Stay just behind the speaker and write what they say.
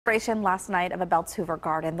Celebration last night of a Beltzhoover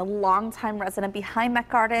garden, the longtime resident behind that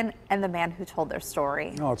garden and the man who told their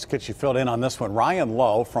story. Oh, let's get you filled in on this one. Ryan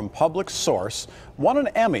Lowe from Public Source won an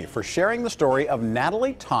Emmy for sharing the story of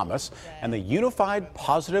Natalie Thomas and the Unified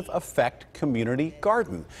Positive Effect Community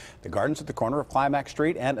Garden. The garden's at the corner of Climax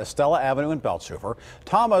Street and Estella Avenue in Beltzhoover.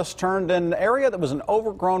 Thomas turned an area that was an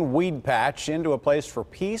overgrown weed patch into a place for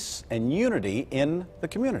peace and unity in the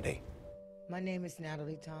community. My name is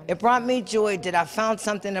Natalie Thomas. It brought me joy that I found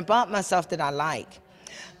something about myself that I like.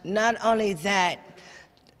 Not only that,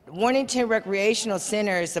 Warrington Recreational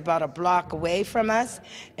Center is about a block away from us,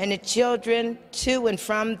 and the children to and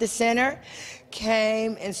from the center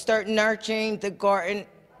came and started nurturing the garden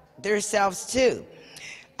themselves too.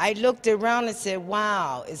 I looked around and said,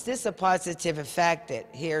 wow, is this a positive effect that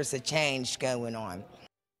here's a change going on?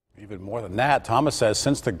 Even more than that, Thomas says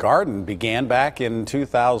since the garden began back in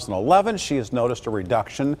 2011, she has noticed a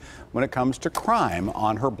reduction when it comes to crime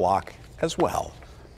on her block as well.